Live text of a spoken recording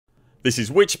This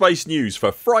is Witchbase News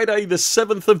for Friday the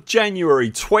 7th of January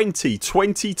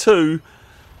 2022.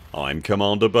 I'm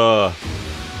Commander Burr.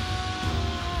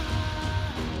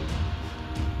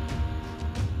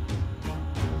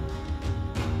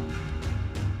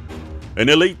 In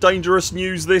Elite Dangerous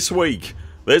news this week,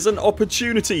 there's an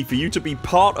opportunity for you to be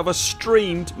part of a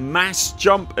streamed mass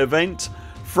jump event.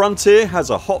 Frontier has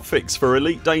a hotfix for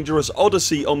Elite Dangerous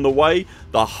Odyssey on the way.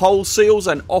 The Hull Seals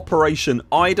and Operation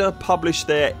Ida publish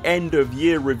their end of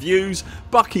year reviews.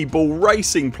 Buckyball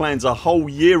Racing plans a whole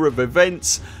year of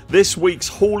events. This week's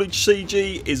haulage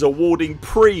CG is awarding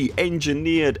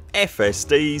pre-engineered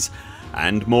FSDs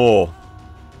and more.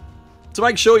 To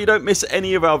make sure you don't miss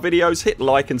any of our videos, hit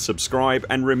like and subscribe,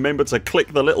 and remember to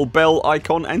click the little bell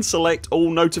icon and select all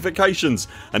notifications.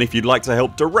 And if you'd like to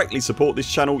help directly support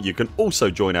this channel, you can also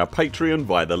join our Patreon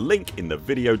via the link in the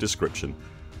video description.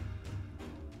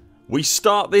 We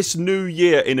start this new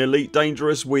year in Elite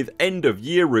Dangerous with end of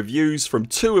year reviews from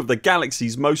two of the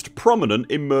galaxy's most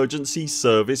prominent emergency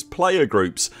service player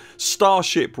groups,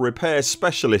 Starship Repair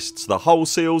Specialists the Hull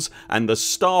Seals and the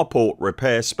Starport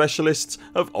Repair Specialists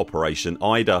of Operation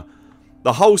Ida.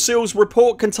 The Hull Seals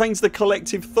report contains the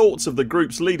collective thoughts of the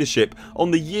group's leadership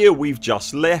on the year we've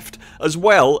just left, as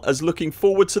well as looking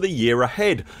forward to the year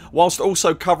ahead, whilst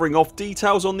also covering off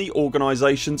details on the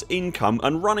organisation's income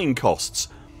and running costs.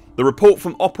 The report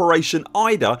from Operation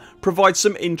Ida provides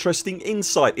some interesting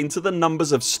insight into the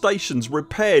numbers of stations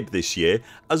repaired this year,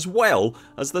 as well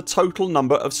as the total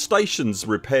number of stations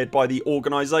repaired by the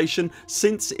organisation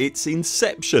since its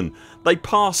inception. They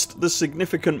passed the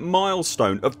significant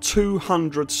milestone of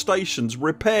 200 stations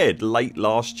repaired late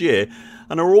last year,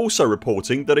 and are also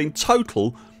reporting that in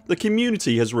total the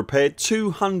community has repaired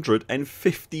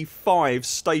 255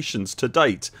 stations to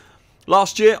date.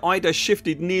 Last year Ida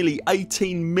shifted nearly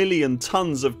 18 million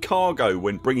tonnes of cargo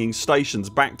when bringing stations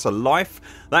back to life.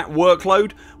 That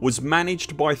workload was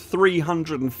managed by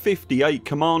 358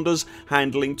 commanders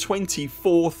handling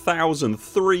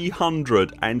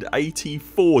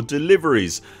 24,384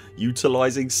 deliveries,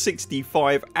 utilising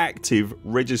 65 active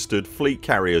registered fleet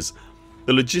carriers.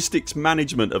 The logistics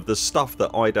management of the stuff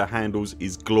that Ida handles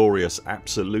is glorious,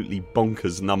 absolutely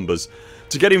bonkers numbers.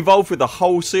 To get involved with the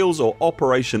Hull Seals or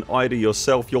Operation Ida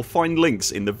yourself, you'll find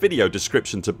links in the video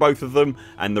description to both of them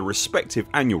and the respective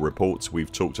annual reports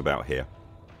we've talked about here.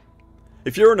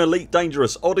 If you're an Elite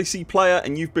Dangerous Odyssey player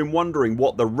and you've been wondering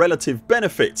what the relative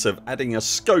benefits of adding a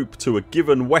scope to a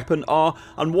given weapon are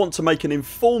and want to make an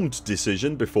informed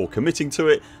decision before committing to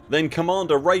it, then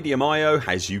Commander Radium.io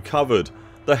has you covered.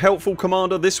 The helpful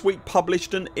commander this week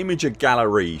published an imager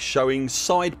gallery showing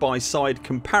side by side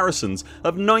comparisons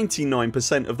of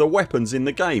 99% of the weapons in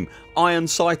the game, iron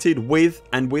sighted with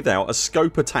and without a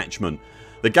scope attachment.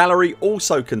 The gallery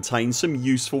also contains some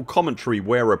useful commentary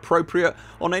where appropriate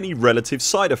on any relative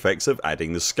side effects of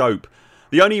adding the scope.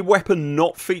 The only weapon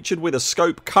not featured with a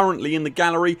scope currently in the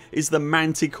gallery is the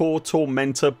Manticore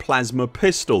Tormentor Plasma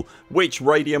Pistol, which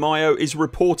Radium.io is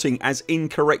reporting as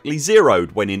incorrectly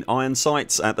zeroed when in iron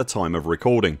sights at the time of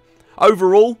recording.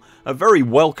 Overall, a very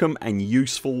welcome and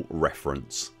useful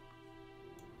reference.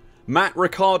 Matt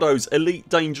Ricardo's Elite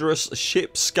Dangerous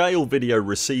ship scale video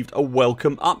received a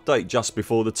welcome update just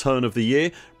before the turn of the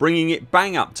year, bringing it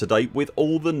bang up to date with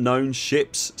all the known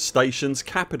ships, stations,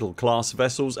 capital class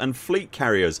vessels and fleet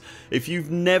carriers. If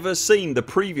you've never seen the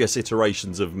previous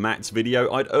iterations of Matt's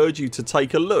video, I'd urge you to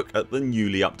take a look at the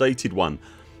newly updated one.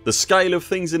 The scale of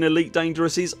things in Elite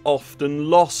Dangerous is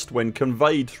often lost when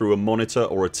conveyed through a monitor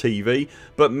or a TV,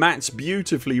 but Matt's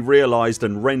beautifully realised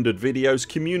and rendered videos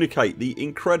communicate the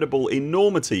incredible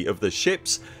enormity of the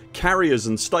ships, carriers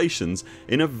and stations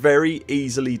in a very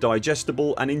easily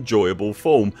digestible and enjoyable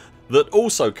form that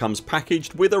also comes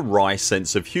packaged with a wry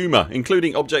sense of humour,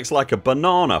 including objects like a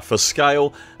banana for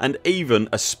scale and even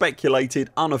a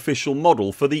speculated unofficial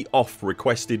model for the oft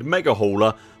requested mega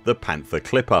hauler, the Panther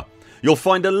Clipper. You'll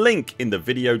find a link in the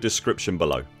video description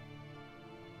below.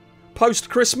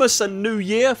 Post Christmas and New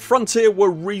Year, Frontier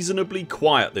were reasonably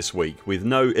quiet this week with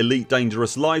no Elite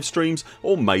Dangerous live streams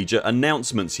or major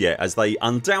announcements yet, as they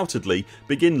undoubtedly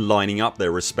begin lining up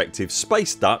their respective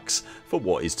space ducks for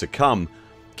what is to come.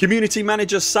 Community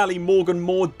manager Sally Morgan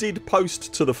Moore did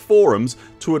post to the forums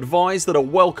to advise that a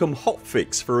welcome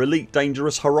hotfix for Elite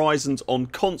Dangerous Horizons on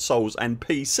consoles and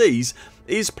PCs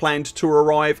is planned to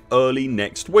arrive early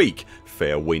next week,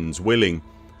 fair winds willing.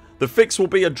 The fix will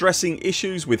be addressing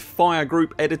issues with fire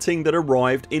group editing that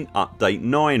arrived in update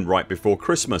 9 right before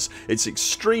Christmas. It's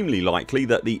extremely likely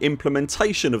that the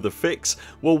implementation of the fix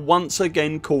will once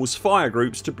again cause fire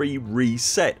groups to be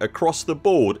reset across the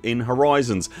board in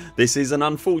Horizons. This is an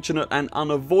unfortunate and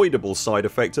unavoidable side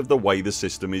effect of the way the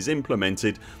system is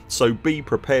implemented, so be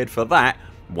prepared for that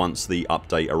once the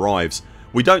update arrives.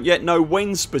 We don't yet know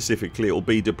when specifically it will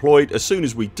be deployed. As soon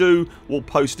as we do, we'll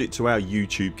post it to our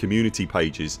YouTube community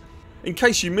pages. In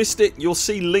case you missed it, you'll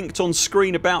see linked on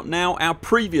screen about now our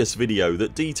previous video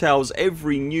that details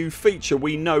every new feature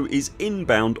we know is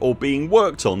inbound or being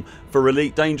worked on for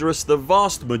Elite Dangerous, the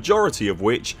vast majority of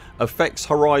which affects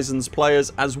Horizons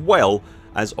players as well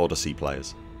as Odyssey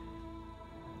players.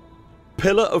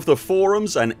 Pillar of the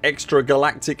forums and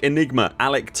extragalactic enigma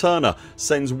Alec Turner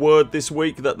sends word this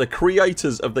week that the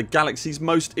creators of the galaxy's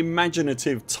most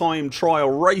imaginative time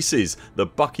trial races, the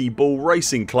Buckyball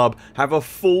Racing Club, have a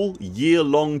full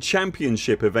year-long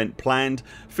championship event planned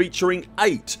featuring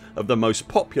 8 of the most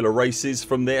popular races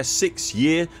from their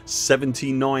 6-year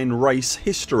 79 race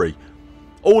history.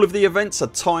 All of the events are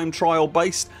time trial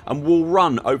based and will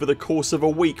run over the course of a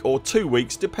week or 2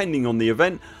 weeks depending on the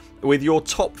event, with your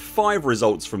top 5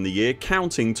 results from the year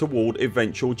counting toward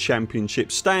eventual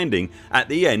championship standing at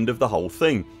the end of the whole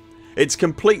thing. It's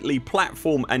completely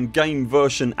platform and game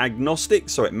version agnostic,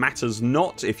 so it matters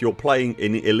not if you're playing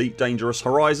in Elite Dangerous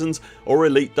Horizons or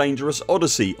Elite Dangerous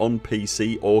Odyssey on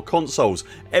PC or consoles.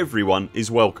 Everyone is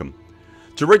welcome.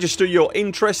 To register your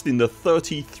interest in the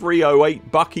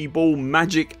 3308 Buckyball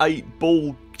Magic 8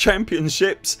 Ball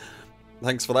Championships,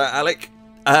 thanks for that Alec,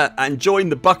 and join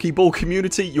the Buckyball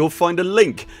community, you'll find a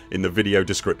link in the video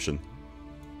description.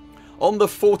 On the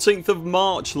 14th of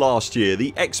March last year,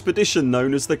 the expedition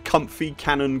known as the Comfy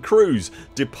Cannon Cruise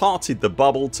departed the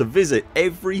bubble to visit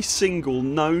every single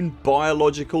known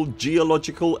biological,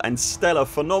 geological and stellar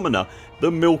phenomena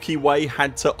the Milky Way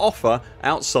had to offer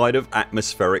outside of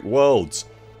atmospheric worlds.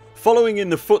 Following in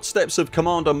the footsteps of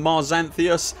Commander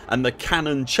Marzanthius and the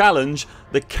Cannon Challenge,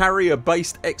 the carrier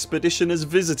based expedition has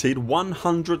visited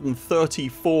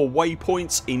 134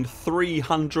 waypoints in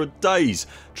 300 days,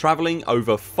 travelling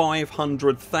over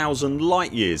 500,000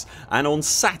 light years, and on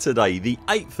Saturday the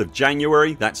 8th of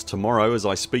January, that's tomorrow as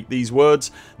I speak these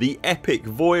words, the epic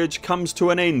voyage comes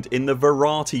to an end in the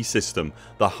Verati system,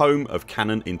 the home of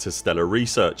Cannon Interstellar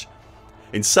Research.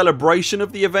 In celebration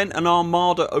of the event, an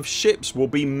armada of ships will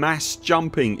be mass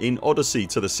jumping in Odyssey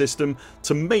to the system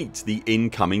to meet the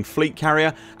incoming fleet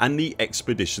carrier and the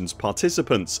expedition's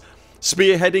participants.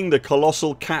 Spearheading the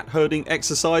colossal cat herding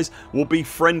exercise will be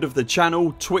friend of the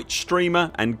channel, Twitch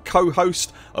streamer and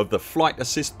co-host of the Flight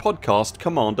Assist podcast,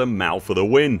 Commander Mal for the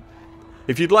win.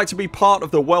 If you'd like to be part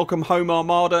of the Welcome Home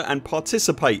Armada and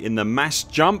participate in the mass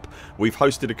jump, we've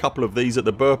hosted a couple of these at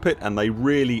the Burr Pit and they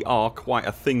really are quite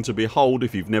a thing to behold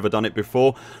if you've never done it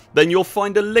before, then you'll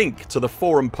find a link to the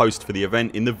forum post for the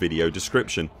event in the video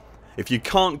description. If you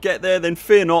can't get there, then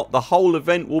fear not, the whole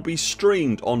event will be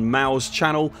streamed on Mal's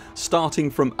channel starting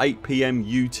from 8 PM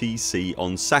UTC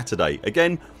on Saturday.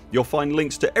 Again, you'll find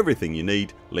links to everything you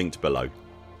need linked below.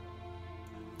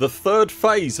 The third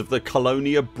phase of the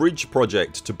Colonia bridge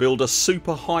project to build a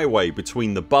superhighway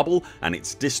between the bubble and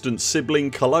its distant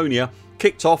sibling Colonia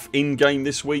kicked off in game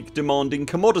this week, demanding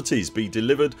commodities be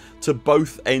delivered to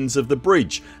both ends of the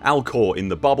bridge, Alcor in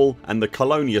the bubble and the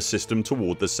Colonia system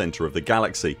toward the centre of the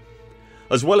galaxy.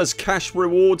 As well as cash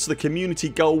rewards, the community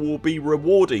goal will be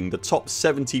rewarding the top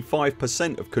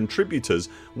 75% of contributors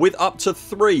with up to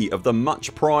 3 of the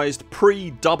much prized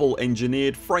pre-double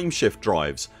engineered frameshift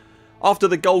drives. After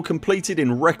the goal completed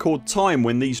in record time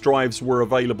when these drives were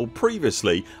available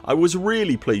previously, I was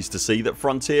really pleased to see that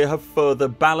Frontier have further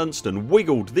balanced and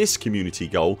wiggled this community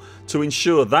goal to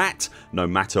ensure that, no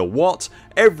matter what,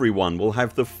 everyone will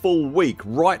have the full week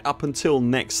right up until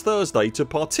next Thursday to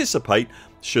participate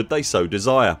should they so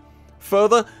desire.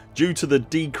 Further, due to the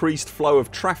decreased flow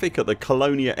of traffic at the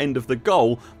Colonia end of the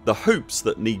goal, the hoops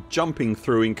that need jumping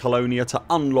through in Colonia to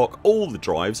unlock all the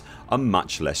drives are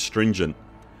much less stringent.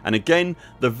 And again,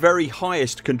 the very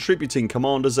highest contributing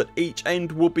commanders at each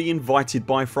end will be invited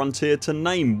by Frontier to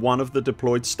name one of the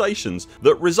deployed stations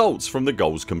that results from the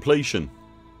goal's completion.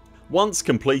 Once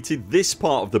completed, this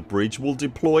part of the bridge will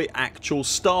deploy actual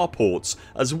starports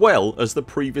as well as the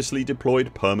previously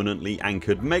deployed permanently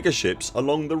anchored megaships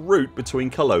along the route between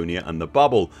Colonia and the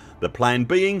bubble, the plan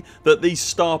being that these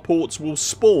starports will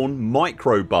spawn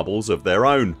micro bubbles of their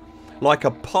own, like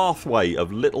a pathway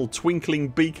of little twinkling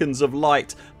beacons of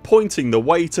light pointing the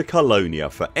way to Colonia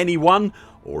for anyone,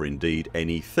 or indeed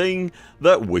anything,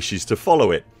 that wishes to follow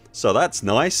it. So that's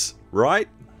nice, right?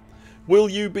 Will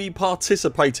you be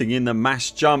participating in the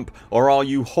mass jump, or are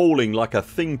you hauling like a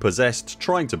thing possessed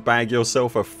trying to bag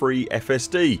yourself a free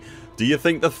FSD? Do you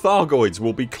think the Thargoids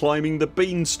will be climbing the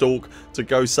beanstalk to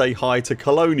go say hi to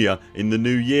Colonia in the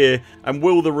new year, and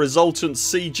will the resultant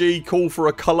CG call for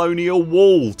a Colonia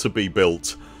wall to be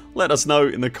built? Let us know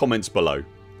in the comments below.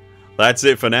 That's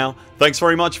it for now. Thanks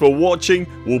very much for watching.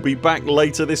 We'll be back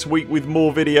later this week with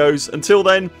more videos. Until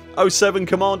then, 07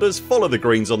 Commanders, follow the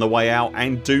greens on the way out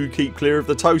and do keep clear of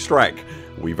the toast rack.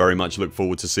 We very much look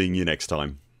forward to seeing you next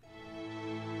time.